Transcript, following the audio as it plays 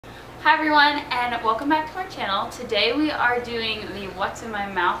Hi everyone, and welcome back to our channel. Today we are doing the What's in My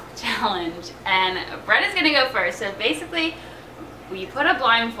Mouth challenge, and Brett is gonna go first. So basically, we put a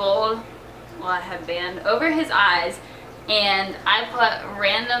blindfold, well, a headband, over his eyes, and I put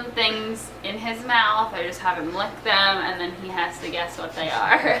random things in his mouth. I just have him lick them, and then he has to guess what they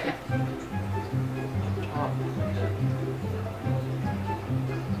are.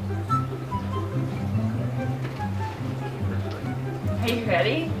 Are you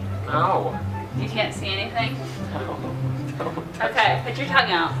ready? No. You can't see anything? No. Don't touch Okay, put your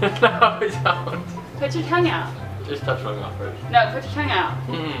tongue out. No, don't. Put your tongue out. Just touch my mouth first. No, put your tongue out.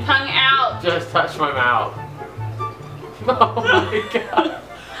 Mm. Tongue out. Just touch my mouth. Oh my god.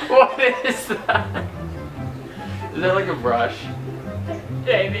 What is that? Is that like a brush?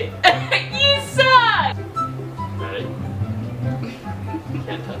 Baby. You suck! Ready?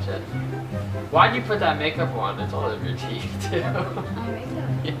 Can't touch it. Why'd you put that makeup on? It's all over your teeth too. Oh, makeup.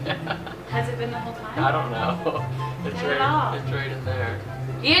 Yeah. Has it been the whole time? I don't know. It's Get it off. It's right in there.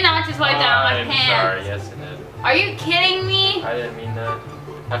 You did not just wipe down my I'm pants. sorry, yes it did. Are you kidding me? I didn't mean that.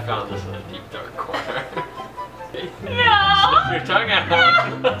 I found this in a deep dark corner. No! Stick your tongue out.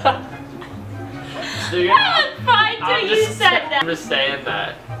 Stick it I out. was fine till you said that. I'm just saying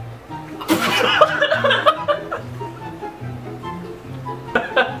that.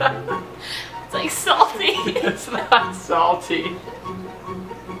 It's like salty. It's not salty.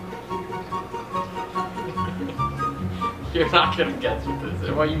 You're not gonna guess what this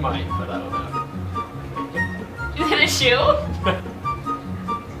is. Well, you might, but I don't know. Is it a shoe?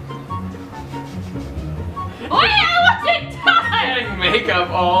 Wait, I wasn't done! Getting makeup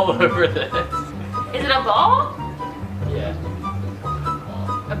all over this. Is it a ball? Yeah.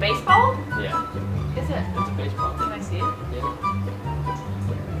 A baseball? Yeah. Is it? It's a baseball. Can I see it? Yeah.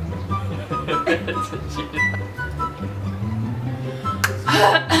 It's a cheetah.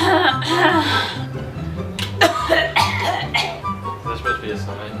 Is this supposed to be a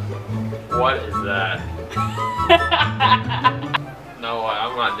sign? What is that? No,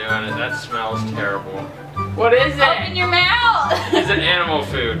 I'm not doing it. That smells terrible. What is it? Open your mouth! Is it animal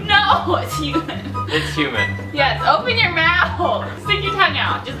food? No, it's human. It's human. Yes, open your mouth. Stick your tongue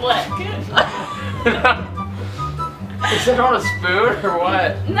out. Just lick. Is it on a spoon or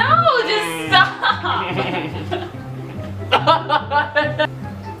what? No, just stop.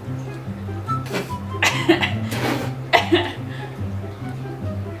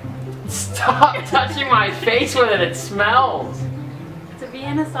 Stop touching my face with it. It smells. It's a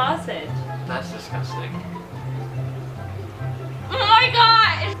Vienna sausage. That's disgusting. Oh my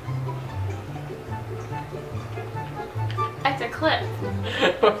gosh! It's a clip.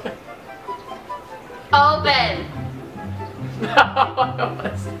 Open. No,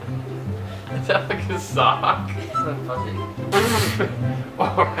 is that like a sock? It's a fuzzy.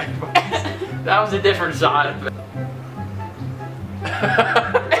 Alright, that was a different side.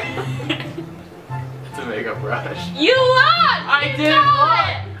 It's a makeup brush. You look! I You didn't know look.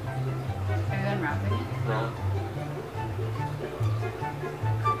 it. Are you unwrapping it? No.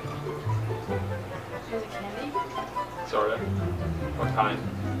 Is it candy? Sort of. What kind?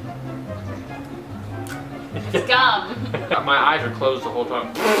 It's gum. My eyes are closed the whole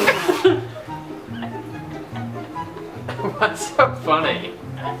time. What's so funny?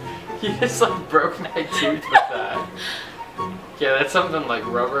 You just like broke my tooth with that. Yeah, that's something like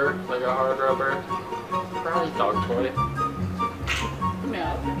rubber, like a hard rubber. Probably dog toy. No.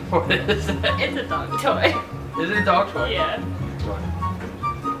 What is it? It's a dog toy. Is it a dog toy? Yeah.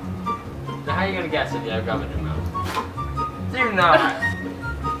 Now how are you gonna guess if you have gum in your mouth? Do not.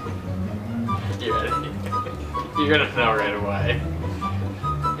 You ready? You're gonna know right away.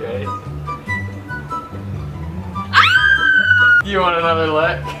 You ready? You want another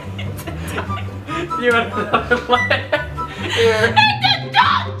lick? You want another lick? Here. It's a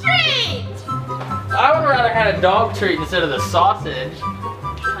dog treat! I would rather had a dog treat instead of the sausage.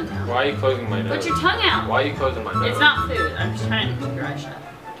 Tongue out. Why are you closing my nose? Put your tongue out. Why are you closing my nose? It's not food. I'm just trying to keep your eyes shut.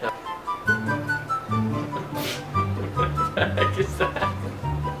 What the heck is that?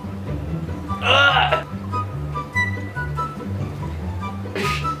 Ugh!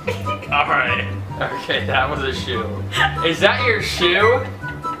 Alright. Okay, that was a shoe. Is that your shoe?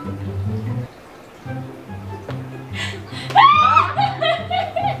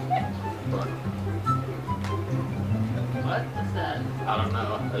 What is that? I don't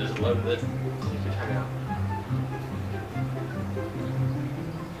know. I just loaded it. You can check it out.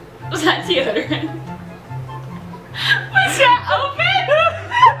 Was that deodorant? Was that open?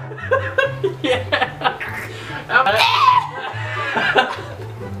 Yeah.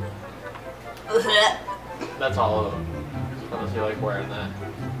 That's all of them. you like wearing that.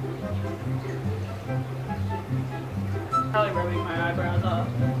 Probably rubbing my eyebrows off.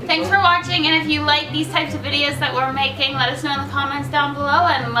 Thanks for watching, and if you like these types of videos that we're making, let us know in the comments down below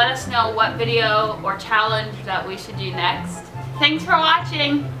and let us know what video or challenge that we should do next. Thanks for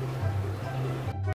watching!